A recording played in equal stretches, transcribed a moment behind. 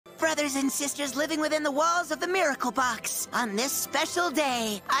brothers and sisters living within the walls of the Miracle Box. On this special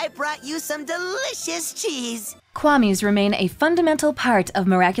day, I brought you some delicious cheese. Kwamis remain a fundamental part of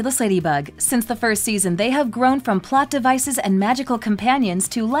Miraculous Ladybug. Since the first season, they have grown from plot devices and magical companions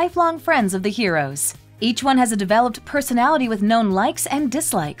to lifelong friends of the heroes. Each one has a developed personality with known likes and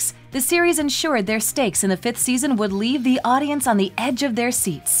dislikes. The series ensured their stakes in the 5th season would leave the audience on the edge of their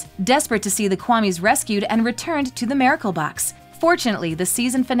seats, desperate to see the Kwamis rescued and returned to the Miracle Box. Fortunately, the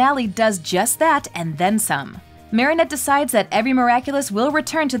season finale does just that and then some. Marinette decides that every Miraculous will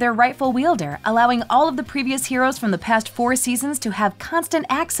return to their rightful wielder, allowing all of the previous heroes from the past 4 seasons to have constant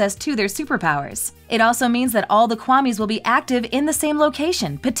access to their superpowers. It also means that all the Kwamis will be active in the same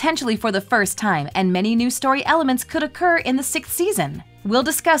location, potentially for the first time, and many new story elements could occur in the 6th season. We'll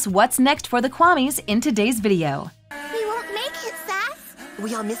discuss what's next for the Kwamis in today's video. We won't make it, Sass.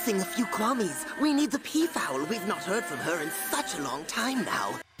 We are missing a few Kwamis. We need the peafowl. We've not heard from her in such a long time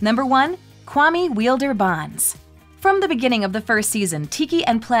now. Number 1. Kwami Wielder Bonds. From the beginning of the first season, Tiki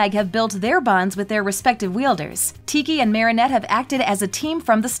and Plague have built their bonds with their respective wielders. Tiki and Marinette have acted as a team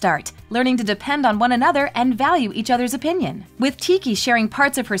from the start, learning to depend on one another and value each other's opinion. With Tiki sharing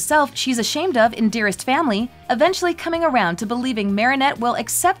parts of herself she's ashamed of in Dearest Family, eventually coming around to believing Marinette will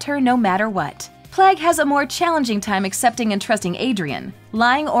accept her no matter what. Plague has a more challenging time accepting and trusting Adrian,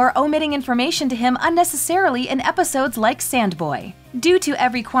 lying or omitting information to him unnecessarily in episodes like Sandboy. Due to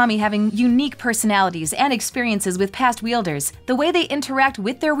every Kwami having unique personalities and experiences with past wielders, the way they interact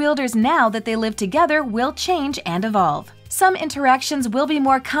with their wielders now that they live together will change and evolve. Some interactions will be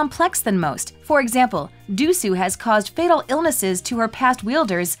more complex than most. For example, Dusu has caused fatal illnesses to her past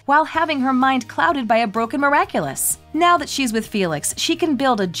wielders while having her mind clouded by a broken Miraculous. Now that she's with Felix, she can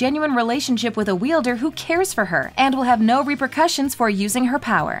build a genuine relationship with a wielder who cares for her and will have no repercussions for using her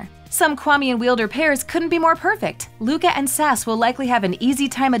power. Some Kwami and wielder pairs couldn't be more perfect. Luca and Sass will likely have an easy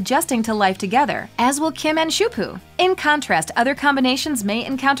time adjusting to life together, as will Kim and Shupu. In contrast, other combinations may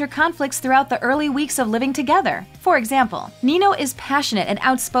encounter conflicts throughout the early weeks of living together. For example, Nino is passionate and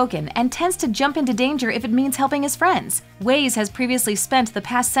outspoken and tends to jump into danger if it means helping his friends. Waze has previously spent the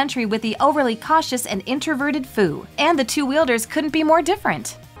past century with the overly cautious and introverted Fu, and the two wielders couldn't be more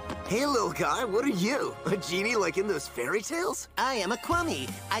different. Hey, little guy, what are you? A genie like in those fairy tales? I am a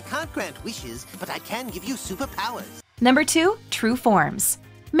Kwami. I can't grant wishes, but I can give you superpowers. Number 2. True Forms.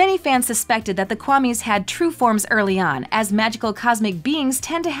 Many fans suspected that the Kwamis had true forms early on, as magical cosmic beings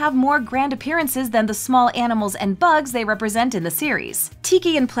tend to have more grand appearances than the small animals and bugs they represent in the series.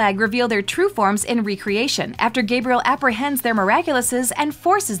 Tiki and Plague reveal their true forms in Recreation after Gabriel apprehends their Miraculouses and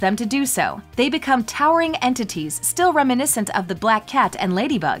forces them to do so. They become towering entities, still reminiscent of the Black Cat and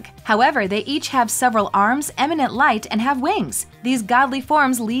Ladybug. However, they each have several arms, eminent light, and have wings. These godly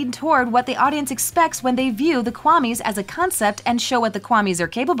forms lead toward what the audience expects when they view the Kwamis as a concept and show what the Kwamis are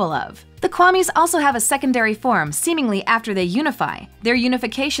capable of. The Kwamis also have a secondary form, seemingly after they unify. Their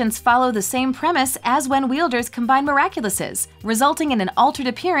unifications follow the same premise as when wielders combine Miraculouses, resulting in an altered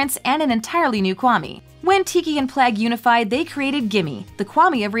appearance and an entirely new Kwami. When Tiki and Plague unified, they created Gimme, the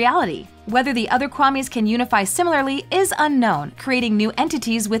Kwami of reality. Whether the other Kwamis can unify similarly is unknown, creating new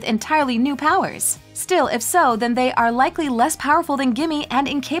entities with entirely new powers. Still, if so, then they are likely less powerful than Gimme and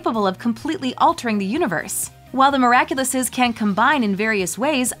incapable of completely altering the universe. While the Miraculouses can combine in various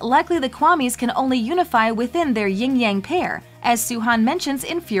ways, likely the Kwamis can only unify within their yin-yang pair, as Suhan mentions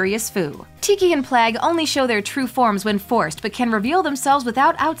in Furious Fu. Tiki and Plague only show their true forms when forced, but can reveal themselves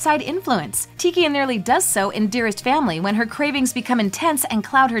without outside influence. Tiki nearly does so in Dearest Family when her cravings become intense and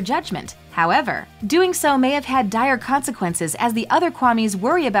cloud her judgment. However, doing so may have had dire consequences as the other Kwamis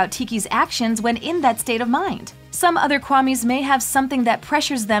worry about Tiki's actions when in that state of mind. Some other Kwamis may have something that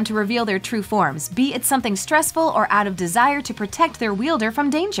pressures them to reveal their true forms, be it something stressful or out of desire to protect their wielder from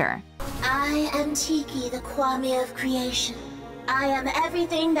danger. I am Tiki, the Kwami of creation. I am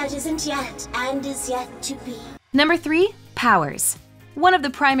everything that isn't yet and is yet to be. Number 3. Powers. One of the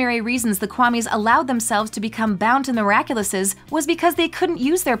primary reasons the Kwamis allowed themselves to become bound to the Miraculouses was because they couldn't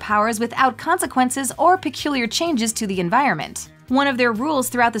use their powers without consequences or peculiar changes to the environment. One of their rules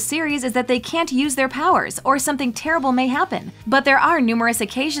throughout the series is that they can't use their powers, or something terrible may happen. But there are numerous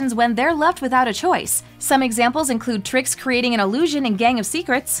occasions when they're left without a choice. Some examples include Trix creating an illusion in Gang of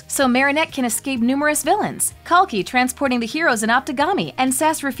Secrets, so Marinette can escape numerous villains, Kalki transporting the heroes in Optigami, and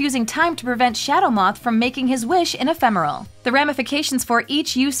Sass refusing time to prevent Shadow Moth from making his wish in Ephemeral. The ramifications for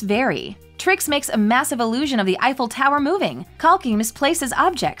each use vary. Trix makes a massive illusion of the Eiffel Tower moving, Kalki misplaces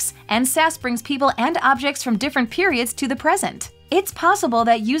objects, and Sass brings people and objects from different periods to the present. It's possible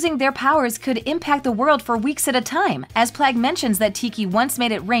that using their powers could impact the world for weeks at a time, as Plagg mentions that Tiki once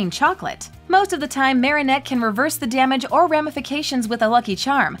made it rain chocolate. Most of the time, Marinette can reverse the damage or ramifications with a lucky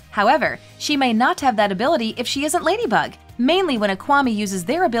charm. However, she may not have that ability if she isn't Ladybug, mainly when a Kwami uses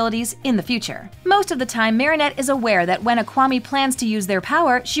their abilities in the future. Most of the time, Marinette is aware that when a Kwami plans to use their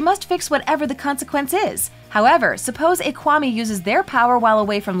power, she must fix whatever the consequence is. However, suppose a Kwami uses their power while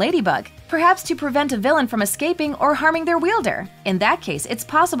away from Ladybug, perhaps to prevent a villain from escaping or harming their wielder. In that case, it's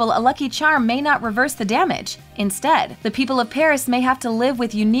possible a lucky charm may not reverse the damage. Instead, the people of Paris may have to live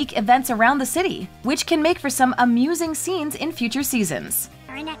with unique events around the city, which can make for some amusing scenes in future seasons.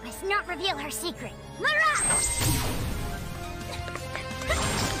 Marinette must not reveal her secret.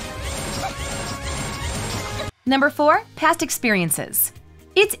 Number 4. Past experiences.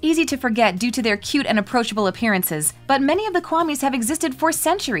 It's easy to forget due to their cute and approachable appearances, but many of the Kwamis have existed for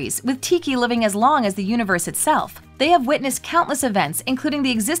centuries, with Tiki living as long as the universe itself. They have witnessed countless events, including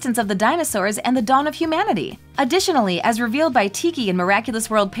the existence of the dinosaurs and the dawn of humanity. Additionally, as revealed by Tiki in Miraculous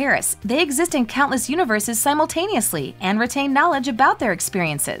World Paris, they exist in countless universes simultaneously and retain knowledge about their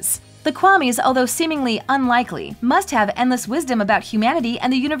experiences. The Kwamis, although seemingly unlikely, must have endless wisdom about humanity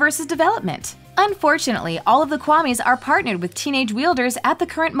and the universe's development. Unfortunately, all of the Kwamis are partnered with teenage wielders at the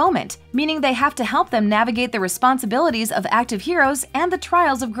current moment, meaning they have to help them navigate the responsibilities of active heroes and the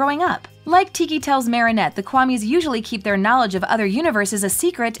trials of growing up. Like Tiki tells Marinette, the Kwamis usually keep their knowledge of other universes a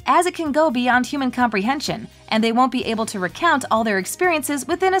secret, as it can go beyond human comprehension, and they won't be able to recount all their experiences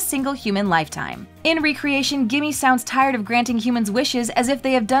within a single human lifetime. In Recreation, Gimme sounds tired of granting humans wishes as if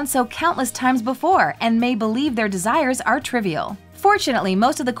they have done so countless times before and may believe their desires are trivial. Fortunately,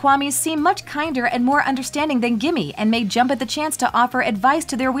 most of the Kwamis seem much kinder and more understanding than Gimme and may jump at the chance to offer advice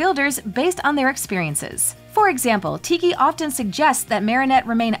to their wielders based on their experiences. For example, Tiki often suggests that Marinette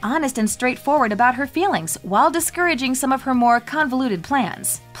remain honest and straightforward about her feelings while discouraging some of her more convoluted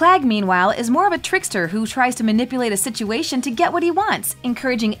plans. Plagg, meanwhile, is more of a trickster who tries to manipulate a situation to get what he wants,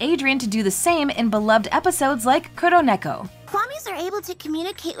 encouraging Adrien to do the same in beloved episodes like Kuroneko. Kwamis are able to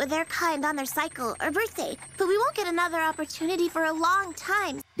communicate with their kind on their cycle or birthday, but we won't get another opportunity for a long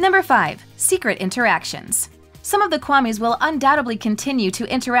time. Number 5. Secret interactions. Some of the Kwamis will undoubtedly continue to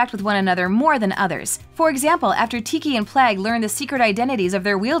interact with one another more than others. For example, after Tiki and Plagg learn the secret identities of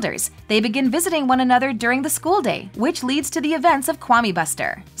their wielders, they begin visiting one another during the school day, which leads to the events of Kwami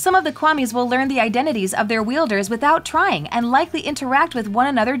Buster. Some of the Kwamis will learn the identities of their wielders without trying and likely interact with one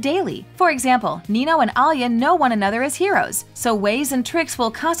another daily. For example, Nino and Alia know one another as heroes, so Ways and Trix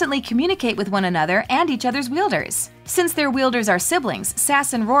will constantly communicate with one another and each other's wielders. Since their wielders are siblings,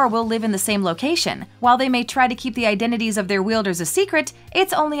 Sass and Roar will live in the same location. While they may try to keep the identities of their wielders a secret,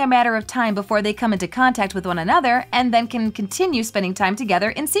 it's only a matter of time before they come into contact with one another and then can continue spending time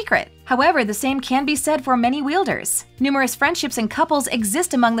together in secret. However, the same can be said for many wielders. Numerous friendships and couples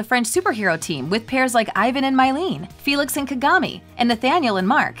exist among the French superhero team, with pairs like Ivan and Mylene, Felix and Kagami, and Nathaniel and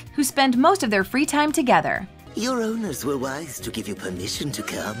Mark, who spend most of their free time together. Your owners were wise to give you permission to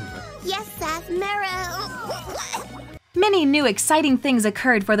come. Yes, Seth, Many new exciting things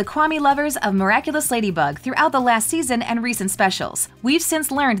occurred for the Kwami lovers of Miraculous Ladybug throughout the last season and recent specials. We've since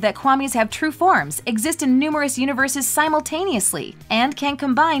learned that Kwamis have true forms, exist in numerous universes simultaneously, and can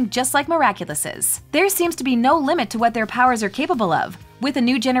combine just like Miraculouses. There seems to be no limit to what their powers are capable of. With a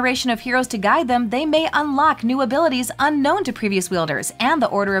new generation of heroes to guide them, they may unlock new abilities unknown to previous wielders and the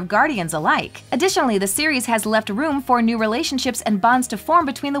Order of Guardians alike. Additionally, the series has left room for new relationships and bonds to form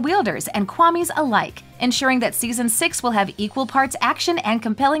between the wielders and Kwamis alike, ensuring that Season 6 will have equal parts action and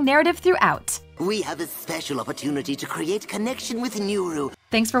compelling narrative throughout. We have a special opportunity to create connection with Nuru.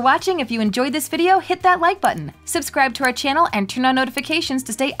 Thanks for watching. If you enjoyed this video, hit that like button, subscribe to our channel, and turn on notifications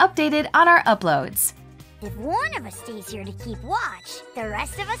to stay updated on our uploads. If one of us stays here to keep watch, the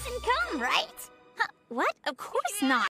rest of us can come, right? Huh, what? Of course not.